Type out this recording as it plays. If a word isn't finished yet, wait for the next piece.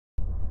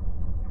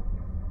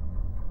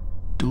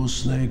Two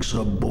snakes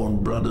are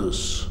born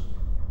brothers.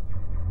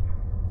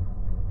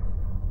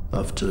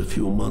 After a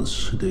few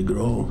months they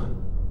grow,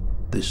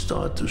 they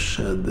start to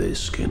shed their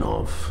skin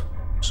off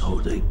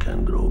so they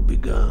can grow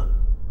bigger.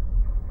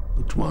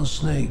 But one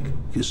snake,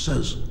 he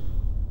says,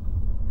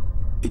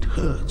 it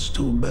hurts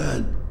too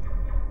bad,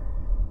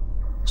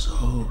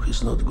 so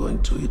he's not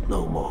going to eat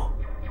no more.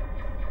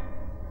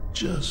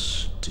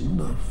 Just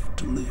enough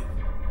to live.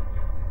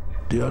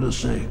 The other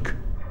snake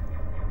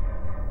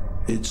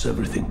eats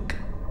everything.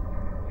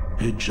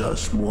 He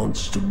just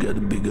wants to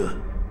get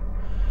bigger,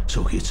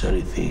 so he eats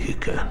anything he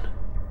can,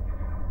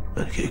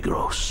 and he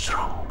grows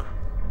strong.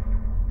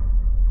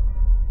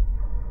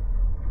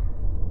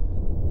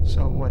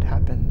 So what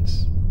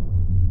happens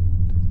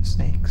to the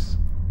snakes?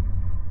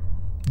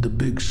 The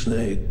big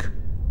snake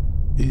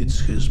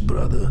eats his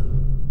brother,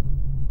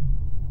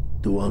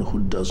 the one who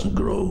doesn't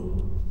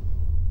grow,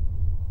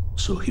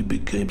 so he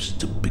becomes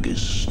the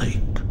biggest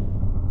snake.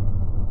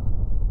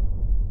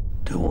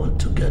 They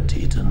want to get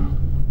eaten.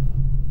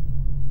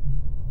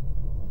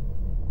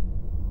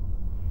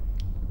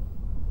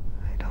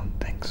 I don't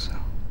think so.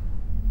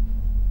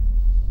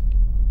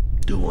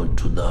 They want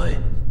to die.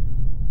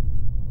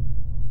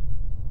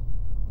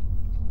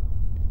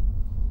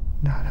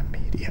 Not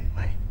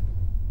immediately.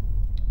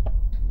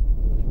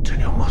 Then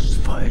you must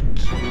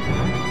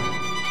fight.